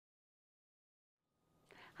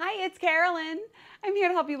Hi, it's Carolyn. I'm here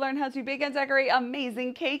to help you learn how to bake and decorate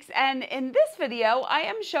amazing cakes. And in this video, I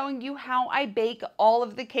am showing you how I bake all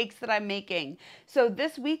of the cakes that I'm making. So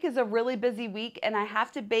this week is a really busy week and I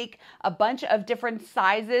have to bake a bunch of different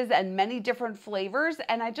sizes and many different flavors.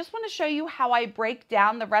 And I just want to show you how I break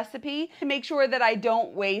down the recipe to make sure that I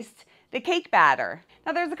don't waste the cake batter.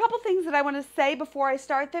 Now there's a couple things that I want to say before I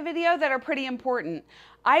start the video that are pretty important.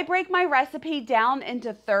 I break my recipe down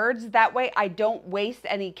into thirds, that way I don't waste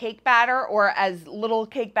any cake batter or as little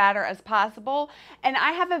cake batter as possible. And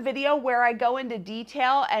I have a video where I go into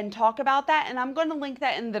detail and talk about that, and I'm going to link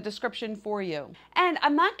that in the description for you. And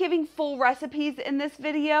I'm not giving full recipes in this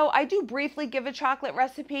video. I do briefly give a chocolate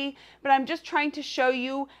recipe, but I'm just trying to show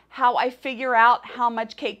you how I figure out how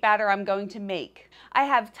much cake batter I'm going to make. I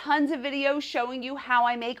have tons of videos showing you how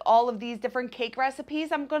I make all of these different cake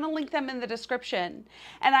recipes. I'm going to link them in the description.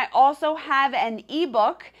 And I also have an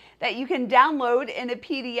ebook that you can download in a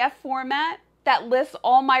PDF format that lists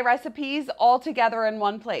all my recipes all together in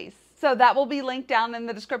one place. So that will be linked down in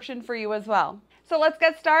the description for you as well. So let's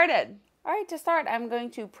get started. All right, to start, I'm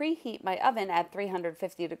going to preheat my oven at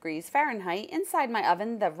 350 degrees Fahrenheit. Inside my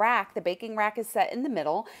oven, the baking rack is set in the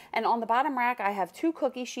middle, and on the bottom rack, I have 2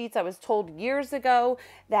 cookie sheets. I was told years ago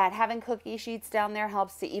that having cookie sheets down there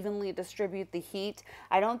helps to evenly distribute the heat.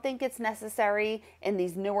 I don't think it's necessary in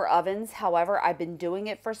these newer ovens. However, I've been doing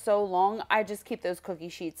it for so long, I just keep those cookie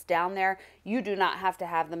sheets down there. You do not have to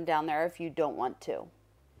have them down there if you don't want to.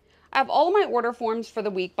 I have all of my order forms for the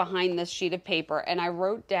week behind this sheet of paper, and I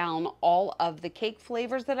wrote down all of the cake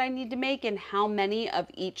flavors that I need to make and how many of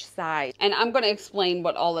each size. And I'm going to explain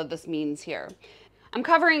what all of this means here. I'm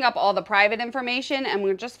covering up all the private information and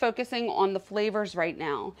we're just focusing on the flavors right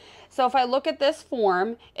now. So if I look at this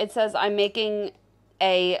form, it says I'm making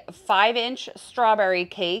a 5-inch strawberry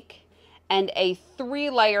cake and a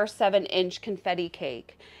 3-layer 7-inch confetti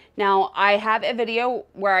cake. Now, I have a video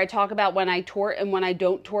where I talk about when I tort and when I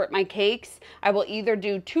don't tort my cakes. I will either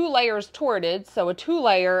do 2 layers torted, so a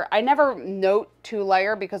 2-layer. I never note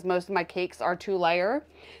 2-layer because most of my cakes are 2-layer.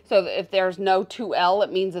 So if there's no 2L,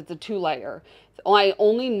 it means it's a 2-layer. I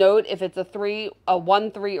only note if it's a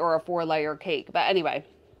 1, 3, or a 4-layer cake. But anyway,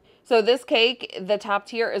 so this cake, the top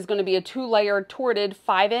tier is going to be a 2-layer torted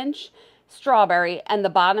 5-inch strawberry, and the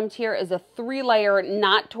bottom tier is a 3-layer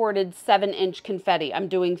not torted 7-inch confetti. I'm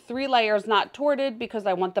doing 3 layers not torted because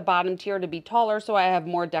I want the bottom tier to be taller so I have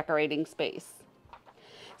more decorating space.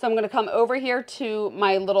 So I'm going to come over here to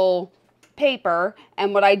my little paper,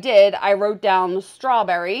 and what I did, I wrote down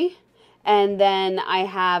strawberry, and then I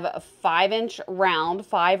have a 5-inch round.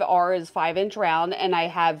 5R is 5-inch round, and I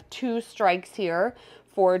have 2 strikes here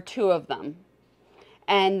for 2 of them.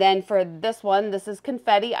 And then for this one, this is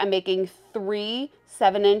confetti. I'm making 3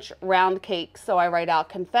 7-inch round cakes. So I write out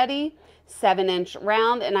confetti, 7-inch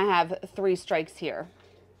round, and I have 3 strikes here.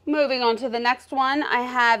 Moving on to the next one, I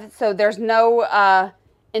have, so there's no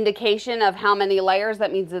indication of how many layers.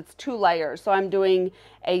 That means it's 2 layers. So I'm doing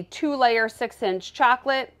a 2-layer 6-inch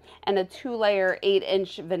chocolate and a 2-layer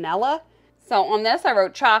 8-inch vanilla. So on this, I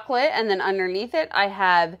wrote chocolate, and then underneath it, I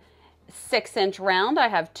have 6-inch round. I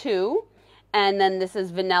have 2. And then this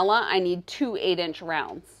is vanilla. I need 2 8-inch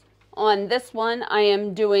rounds. On this one, I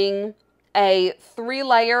am doing a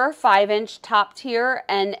 3-layer 5-inch top tier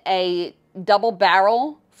and a double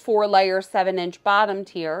barrel 4-layer 7-inch bottom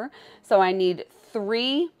tier. So I need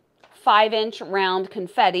 3 5-inch round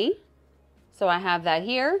confetti. So I have that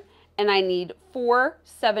here. And I need 4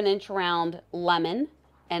 7-inch round lemon.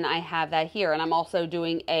 And I have that here. And I'm also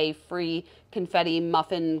doing a free confetti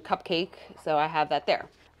muffin cupcake. So I have that there.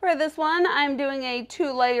 For this one, I'm doing a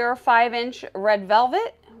 2-layer 5-inch red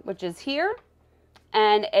velvet, which is here,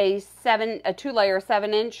 and a 2-layer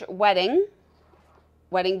 7-inch wedding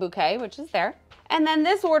bouquet, which is there. And then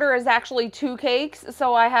this order is actually 2 cakes,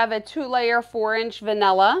 so I have a 2-layer 4-inch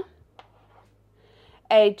vanilla,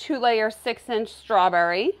 a 2-layer 6-inch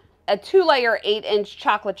strawberry, a 2-layer 8-inch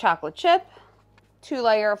chocolate chip,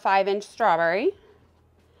 2-layer 5-inch strawberry,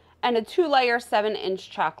 and a 2-layer 7-inch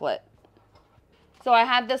chocolate. So I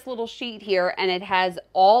have this little sheet here, and it has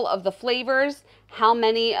all of the flavors, how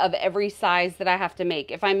many of every size that I have to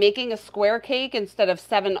make. If I'm making a square cake, instead of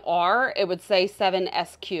 7R, it would say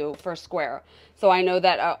 7SQ for square. So I know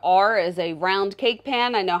that a R is a round cake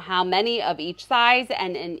pan. I know how many of each size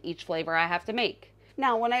and in each flavor I have to make.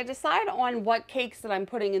 Now, when I decide on what cakes that I'm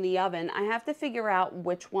putting in the oven, I have to figure out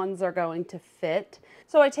which ones are going to fit.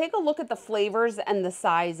 So I take a look at the flavors and the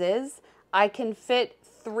sizes. I can fit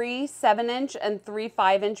 3 7-inch and 3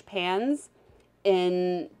 5-inch pans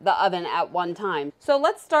in the oven at one time. So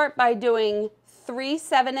let's start by doing 3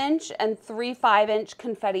 7-inch and 3 5-inch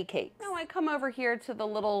confetti cakes. Now I come over here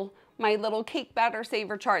to my little cake batter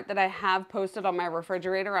saver chart that I have posted on my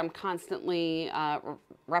refrigerator. I'm constantly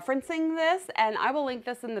referencing this, and I will link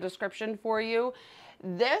this in the description for you.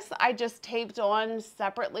 This I just taped on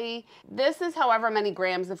separately. This is however many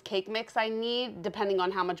grams of cake mix I need, depending on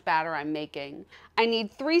how much batter I'm making. I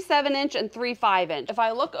need 3 7-inch and 3 5-inch. If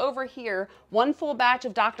I look over here, 1 full batch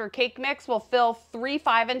of Dr. Cake Mix will fill 3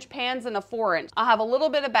 5-inch pans and a 4-inch. I'll have a little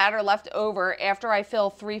bit of batter left over after I fill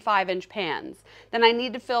 3 5-inch pans. Then I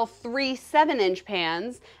need to fill 3 7-inch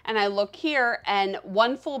pans, and I look here and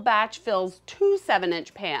 1 full batch fills 2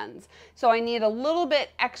 7-inch pans. So I need a little bit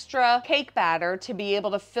extra cake batter to be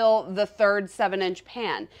able to fill the 3rd 7-inch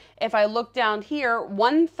pan. If I look down here,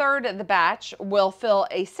 1/3 of the batch will fill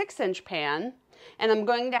a 6-inch pan, and I'm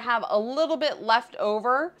going to have a little bit left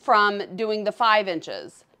over from doing the 5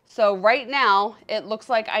 inches. So right now, it looks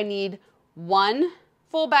like I need 1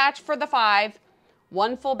 full batch for the 5,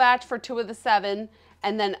 1 full batch for 2 of the 7,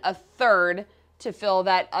 and then a 1/3 to fill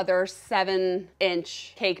that other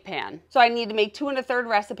 7-inch cake pan. So I need to make 2 1/3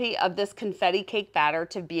 recipe of this confetti cake batter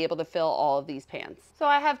to be able to fill all of these pans. So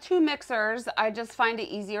I have 2 mixers. I just find it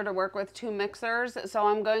easier to work with 2 mixers. So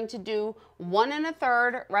I'm going to do 1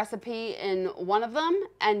 1/3 recipe in one of them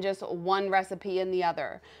and just 1 recipe in the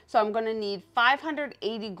other. So I'm going to need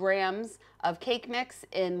 580 grams of cake mix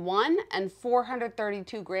in one and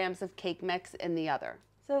 432 grams of cake mix in the other.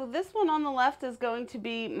 So this one on the left is going to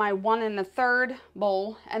be my 1 1/3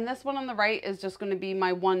 bowl, and this one on the right is just going to be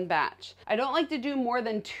my 1 batch. I don't like to do more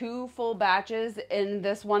than 2 full batches in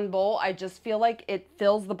this one bowl. I just feel like it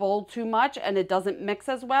fills the bowl too much and it doesn't mix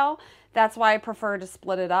as well. That's why I prefer to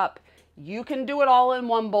split it up. You can do it all in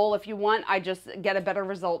one bowl if you want. I just get a better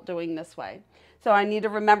result doing this way. So I need to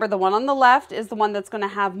remember the one on the left is the one that's going to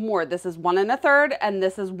have more. This is 1 1/3 and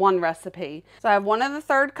this is 1 recipe. So I have 1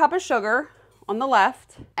 1/3 cup of sugar on the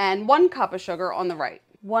left and 1 cup of sugar on the right.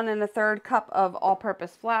 1 1/3 cup of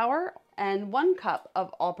all-purpose flour and 1 cup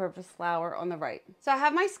of all-purpose flour on the right. So I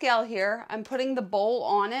have my scale here. I'm putting the bowl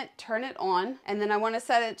on it, turn it on, and then I want to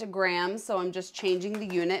set it to grams, so I'm just changing the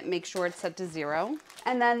unit, make sure it's set to 0.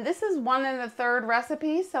 And then this is 1 1/3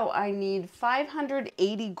 recipe, so I need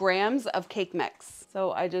 580 grams of cake mix.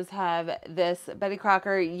 So I just have this Betty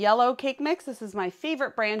Crocker yellow cake mix. This is my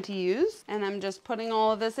favorite brand to use, and I'm just putting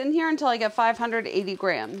all of this in here until I get 580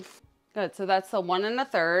 grams. Good, so that's the 1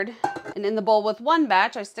 1/3. And in the bowl with 1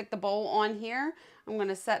 batch, I stick the bowl on here. I'm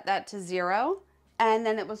gonna set that to 0. And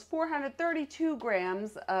then it was 432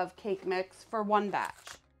 grams of cake mix for 1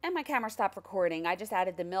 batch. And my camera stopped recording. I just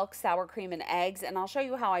added the milk, sour cream, and eggs, and I'll show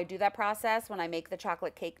you how I do that process when I make the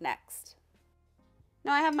chocolate cake next.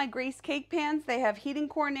 Now I have my grease cake pans. They have heating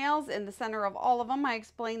core nails in the center of all of them. I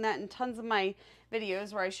explain that in tons of my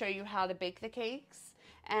videos where I show you how to bake the cakes.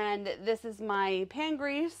 And this is my pan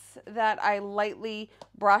grease that I lightly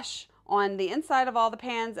brush on the inside of all the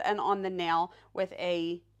pans and on the nail with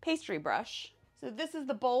a pastry brush. So this is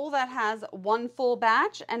the bowl that has 1 full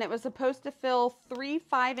batch, and it was supposed to fill 3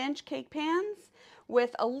 5-inch cake pans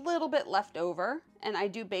with a little bit left over. And I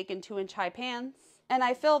do bake in 2-inch high pans. And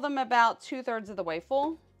I fill them about 2/3 of the way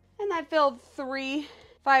full. And I filled 3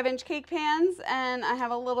 5-inch cake pans, and I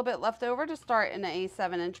have a little bit left over to start in a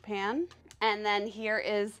 7-inch pan. And then here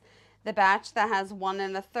is the batch that has 1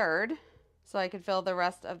 1/3. So I could fill the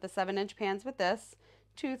rest of the 7-inch pans with this,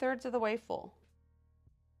 2/3 of the way full.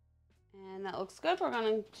 And that looks good. We're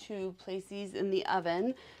going to place these in the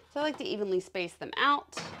oven. So I like to evenly space them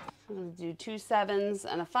out. I'm going to do 2 7s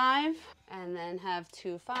and a 5, and then have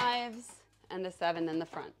 2 5s and a 7 in the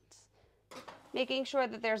front. Making sure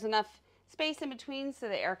that there's enough space in between so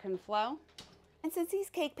the air can flow. And since these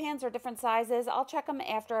cake pans are different sizes, I'll check them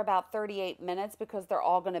after about 38 minutes because they're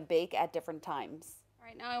all going to bake at different times. All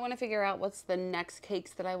right, now I want to figure out what's the next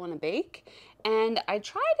cakes that I want to bake. And I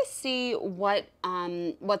try to see what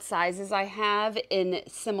sizes I have in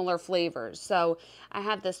similar flavors. So I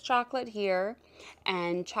have this chocolate here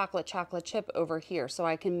and chocolate chip over here. So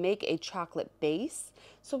I can make a chocolate base.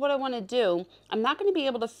 So what I want to do, I'm not going to be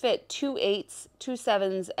able to fit 2 8s, 2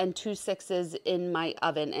 7s, and 2 6s in my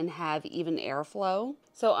oven and have even airflow.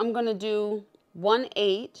 So I'm going to do 1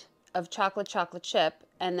 8 of chocolate chip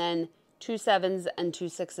and then 2 7s and 2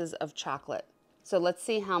 6s of chocolate. So let's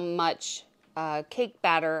see how much cake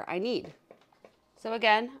batter I need. So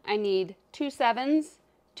again, I need 2 7s,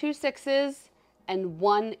 2 6s, and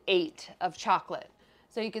 1 8 of chocolate.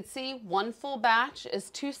 So you can see 1 full batch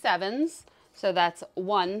is 2 7s. So that's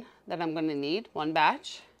 1 that I'm going to need, 1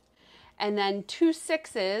 batch. And then 2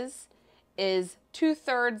 6s is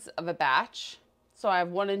 2/3 of a batch. So I have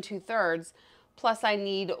 1 2/3 plus I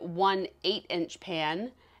need 1 8-inch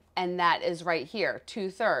pan, and that is right here,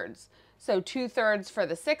 2/3. So 2/3 for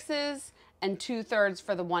the 6s and 2/3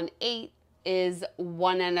 for the 1/8 is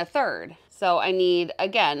 1 1/3. So I need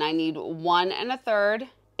 1 1/3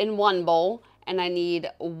 in one bowl, and I need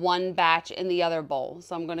one batch in the other bowl.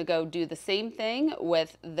 So I'm gonna go do the same thing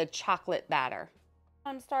with the chocolate batter.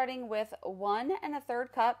 I'm starting with 1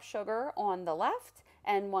 1/3 cup sugar on the left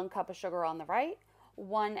and 1 cup of sugar on the right,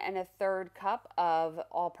 1 1/3 cup of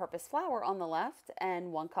all-purpose flour on the left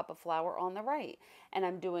and 1 cup of flour on the right. And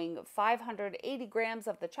I'm doing 580 grams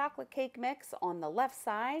of the chocolate cake mix on the left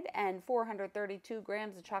side and 432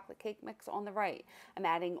 grams of chocolate cake mix on the right. I'm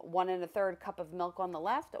adding 1 1/3 cup of milk on the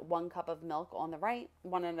left, 1 cup of milk on the right,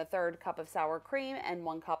 1 1/3 cup of sour cream, and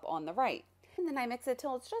 1 cup on the right. And then I mix it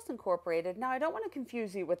till it's just incorporated. Now I don't want to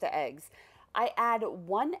confuse you with the eggs. I add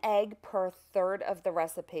 1 egg per third of the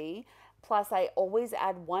recipe, plus I always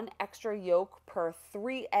add 1 extra yolk per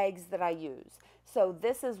 3 eggs that I use. So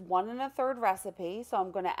this is 1 1/3 recipe, so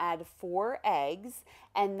I'm going to add 4 eggs,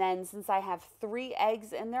 and then since I have 3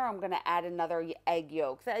 eggs in there, I'm going to add another egg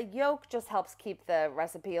yolk. The yolk just helps keep the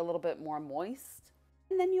recipe a little bit more moist.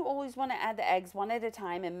 And then you always want to add the eggs one at a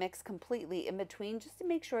time and mix completely in between just to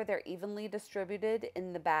make sure they're evenly distributed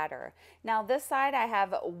in the batter. Now this side I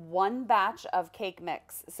have 1 batch of cake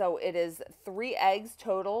mix. So it is 3 eggs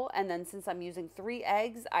total, and then since I'm using 3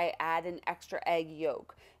 eggs, I add an extra egg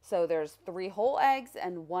yolk. So there's 3 whole eggs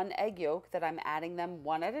and 1 egg yolk that I'm adding them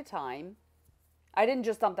one at a time. I didn't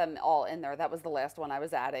just dump them all in there. That was the last one I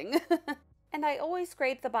was adding. And I always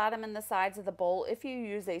scrape the bottom and the sides of the bowl. If you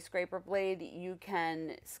use a scraper blade, you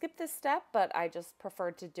can skip this step, but I just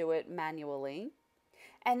prefer to do it manually.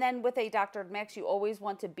 And then with a doctored mix, you always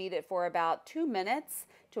want to beat it for about 2 minutes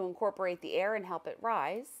to incorporate the air and help it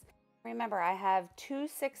rise. Remember, I have 2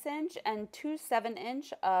 6-inch and 2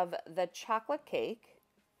 7-inch of the chocolate cake,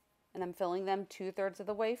 and I'm filling them 2/3 of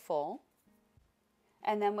the way full.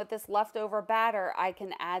 And then with this leftover batter, I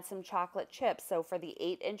can add some chocolate chips. So for the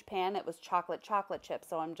 8-inch pan, it was chocolate chips.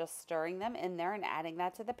 So I'm just stirring them in there and adding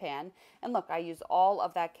that to the pan. And look, I use all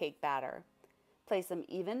of that cake batter. Place them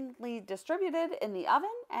evenly distributed in the oven,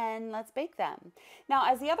 and let's bake them.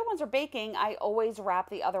 Now, as the other ones are baking, I always wrap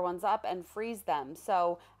the other ones up and freeze them.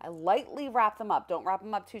 So I lightly wrap them up. Don't wrap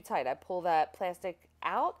them up too tight. I pull that plastic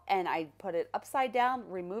out and I put it upside down,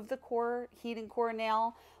 remove the core, heating core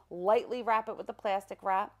nail, lightly wrap it with the plastic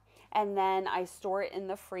wrap, and then I store it in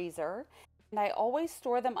the freezer. And I always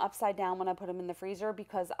store them upside down when I put them in the freezer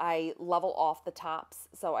because I level off the tops.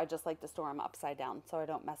 So I just like to store them upside down so I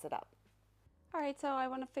don't mess it up. All right, so I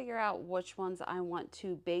want to figure out which ones I want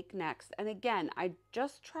to bake next. And again, I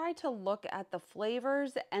just try to look at the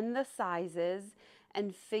flavors and the sizes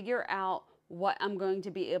and figure out what I'm going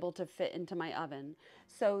to be able to fit into my oven.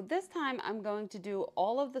 So this time I'm going to do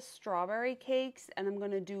all of the strawberry cakes, and I'm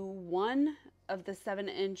going to do 1 of the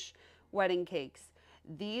 7-inch wedding cakes.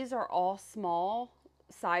 These are all small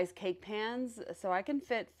size cake pans, so I can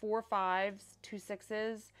fit 4 5s, 2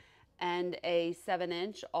 6s, and a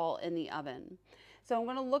 7-inch all in the oven. So I'm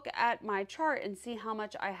going to look at my chart and see how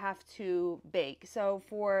much I have to bake. So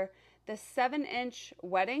for the 7-inch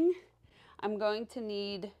wedding, I'm going to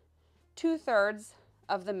need 2/3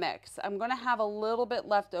 of the mix. I'm going to have a little bit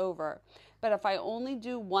left over, but if I only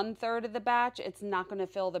do 1/3 of the batch, it's not going to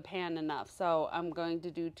fill the pan enough. So I'm going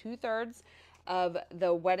to do 2/3 of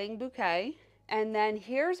the wedding bouquet. And then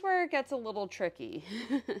here's where it gets a little tricky.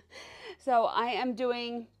 So I am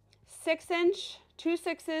doing 6-inch, 2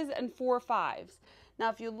 6s, and 4 5s. Now,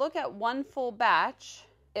 if you look at 1 full batch,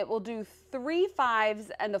 it will do 3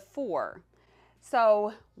 5s and a 4.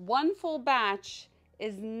 So 1 full batch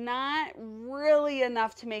is not really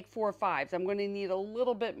enough to make 4 5s. I'm going to need a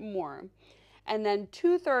little bit more. And then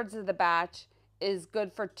 2/3 of the batch is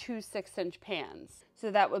good for 2 6-inch pans. So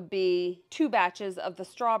that would be 2 batches of the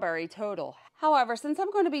strawberry total. However, since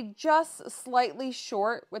I'm going to be just slightly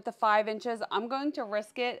short with the 5 inches, I'm going to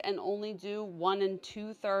risk it and only do 1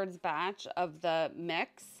 2/3 batch of the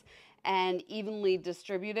mix and evenly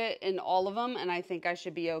distribute it in all of them, and I think I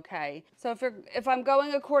should be okay. So if I'm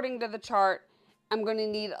going according to the chart, I'm going to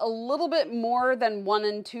need a little bit more than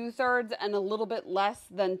 1 2/3 and a little bit less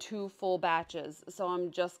than 2 full batches. So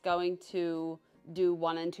I'm just going to do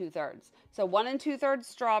 1 2/3. So 1 2/3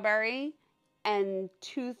 strawberry and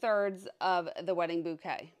 2/3 of the wedding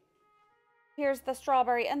bouquet. Here's the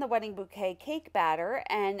strawberry and the wedding bouquet cake batter,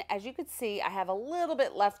 and as you can see, I have a little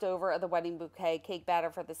bit left over of the wedding bouquet cake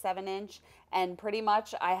batter for the 7-inch, and pretty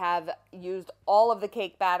much I have used all of the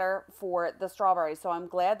cake batter for the strawberry. So I'm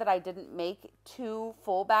glad that I didn't make 2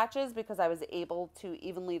 full batches because I was able to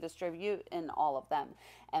evenly distribute in all of them.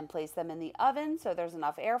 and place them in the oven so there's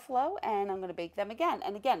enough airflow, and I'm going to bake them again.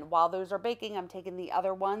 And again, while those are baking, I'm taking the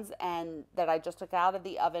other ones and that I just took out of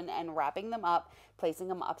the oven and wrapping them up, placing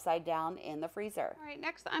them upside down in the freezer. All right,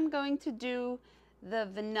 next I'm going to do the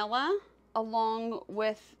vanilla along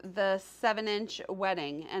with the 7-inch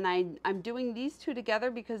wedding, and I'm doing these two together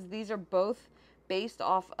because these are both based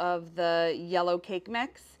off of the yellow cake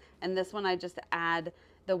mix, and this one I just add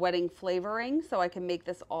the wedding flavoring so I can make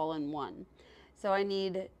this all in one. So I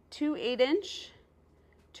need 2 8-inch,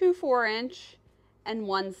 2 4-inch, and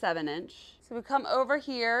 1 7-inch. So we come over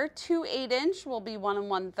here, 2 8-inch will be 1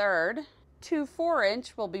 1/3, 2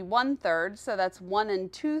 4-inch will be 1/3, so that's 1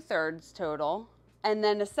 2/3 total. And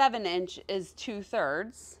then a 7-inch is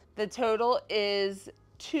 2/3. The total is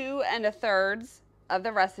 2 1/3 of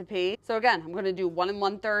the recipe. So again, I'm going to do 1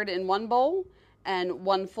 1/3 in one bowl and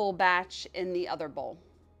 1 full batch in the other bowl.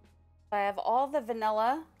 I have all the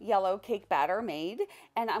vanilla yellow cake batter made,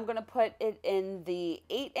 and I'm going to put it in the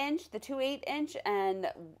 8-inch, the 2 8-inch,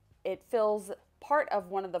 and it fills part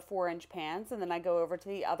of one of the 4-inch pans, and then I go over to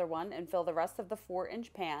the other one and fill the rest of the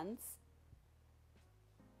 4-inch pans.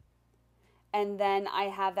 And then I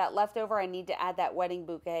have that left over. I need to add that wedding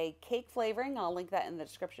bouquet cake flavoring. I'll link that in the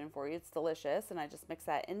description for you. It's delicious. And I just mix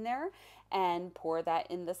that in there and pour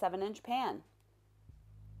that in the 7-inch pan.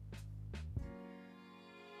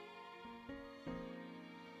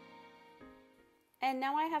 And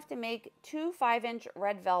now I have to make 2 5-inch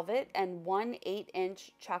red velvet and 1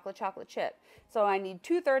 8-inch chocolate chip. So I need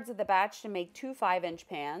 2/3 of the batch to make 2 5-inch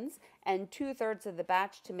pans and 2/3 of the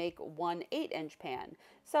batch to make 1 8-inch pan.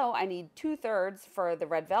 So I need 2/3 for the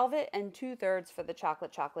red velvet and 2/3 for the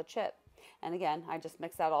chocolate chip. And again, I just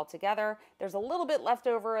mix that all together. There's a little bit left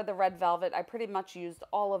over of the red velvet. I pretty much used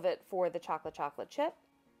all of it for the chocolate chip.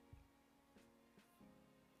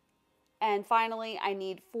 And finally, I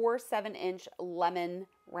need 4 7-inch lemon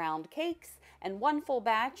round cakes, and 1 full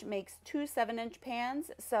batch makes 2 7-inch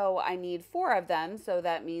pans, so I need 4 of them, so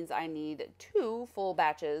that means I need 2 full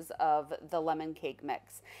batches of the lemon cake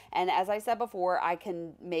mix. And as I said before, I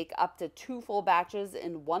can make up to 2 full batches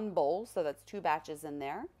in one bowl, so that's 2 batches in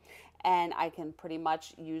there. And I can pretty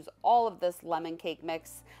much use all of this lemon cake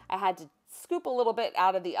mix. I had to scoop a little bit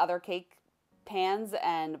out of the other cake pans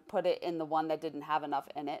and put it in the one that didn't have enough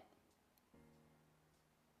in it.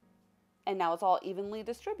 And now it's all evenly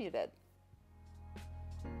distributed.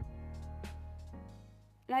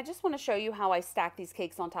 And I just want to show you how I stack these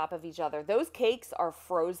cakes on top of each other. Those cakes are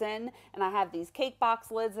frozen, and I have these cake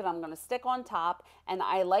box lids that I'm going to stick on top, and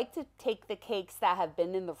I like to take the cakes that have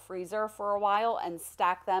been in the freezer for a while and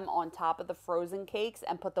stack them on top of the frozen cakes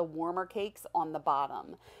and put the warmer cakes on the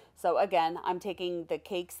bottom. So again, I'm taking the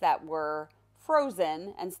cakes that were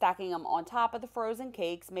frozen and stacking them on top of the frozen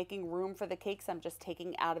cakes, making room for the cakes I'm just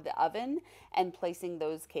taking out of the oven and placing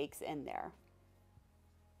those cakes in there.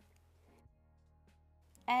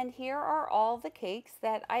 And here are all the cakes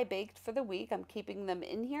that I baked for the week. I'm keeping them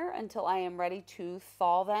in here until I am ready to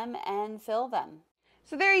thaw them and fill them.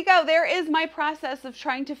 So there you go. There is my process of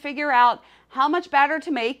trying to figure out how much batter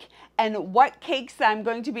to make and what cakes I'm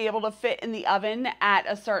going to be able to fit in the oven at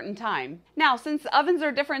a certain time. Now, since ovens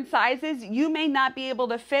are different sizes, you may not be able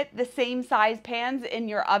to fit the same size pans in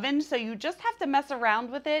your oven, so you just have to mess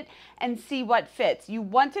around with it and see what fits. You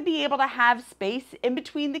want to be able to have space in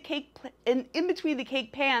between the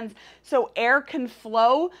cake pans so air can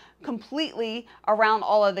flow completely around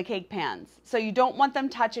all of the cake pans. So you don't want them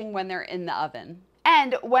touching when they're in the oven.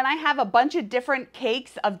 And when I have a bunch of different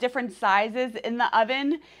cakes of different sizes in the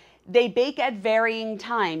oven, they bake at varying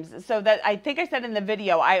times. So that, I think I said in the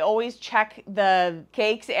video, I always check the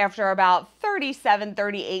cakes after about 37,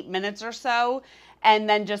 38 minutes or so, and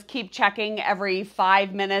then just keep checking every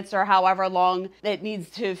 5 minutes or however long it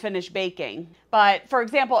needs to finish baking. But for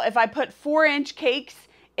example, if I put 4-inch cakes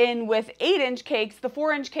in with 8-inch cakes, the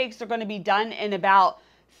 4-inch cakes are going to be done in about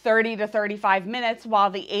 30 to 35 minutes, while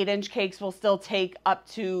the 8-inch cakes will still take up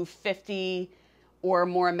to 50 or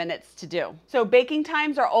more minutes to do. So baking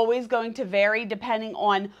times are always going to vary depending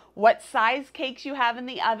on what size cakes you have in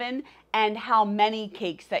the oven and how many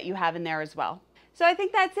cakes that you have in there as well. So I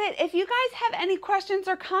think that's it. If you guys have any questions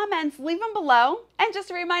or comments, leave them below. And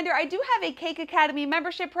just a reminder, I do have a Cake Academy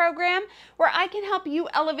membership program where I can help you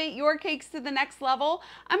elevate your cakes to the next level.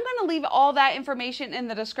 I'm going to leave all that information in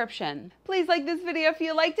the description. Please like this video if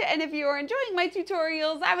you liked it, and if you are enjoying my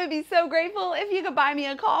tutorials, I would be so grateful if you could buy me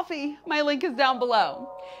a coffee. My link is down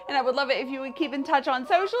below. And I would love it if you would keep in touch on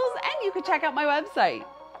socials, and you could check out my website.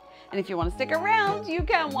 And if you want to stick around, you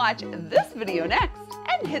can watch this video next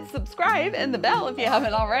and hit subscribe and the bell if you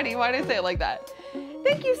haven't already. Why did I say it like that?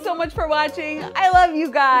 Thank you so much for watching. I love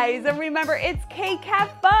you guys. And remember, it's cake,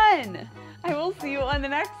 have fun. I will see you on the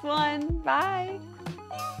next one. Bye.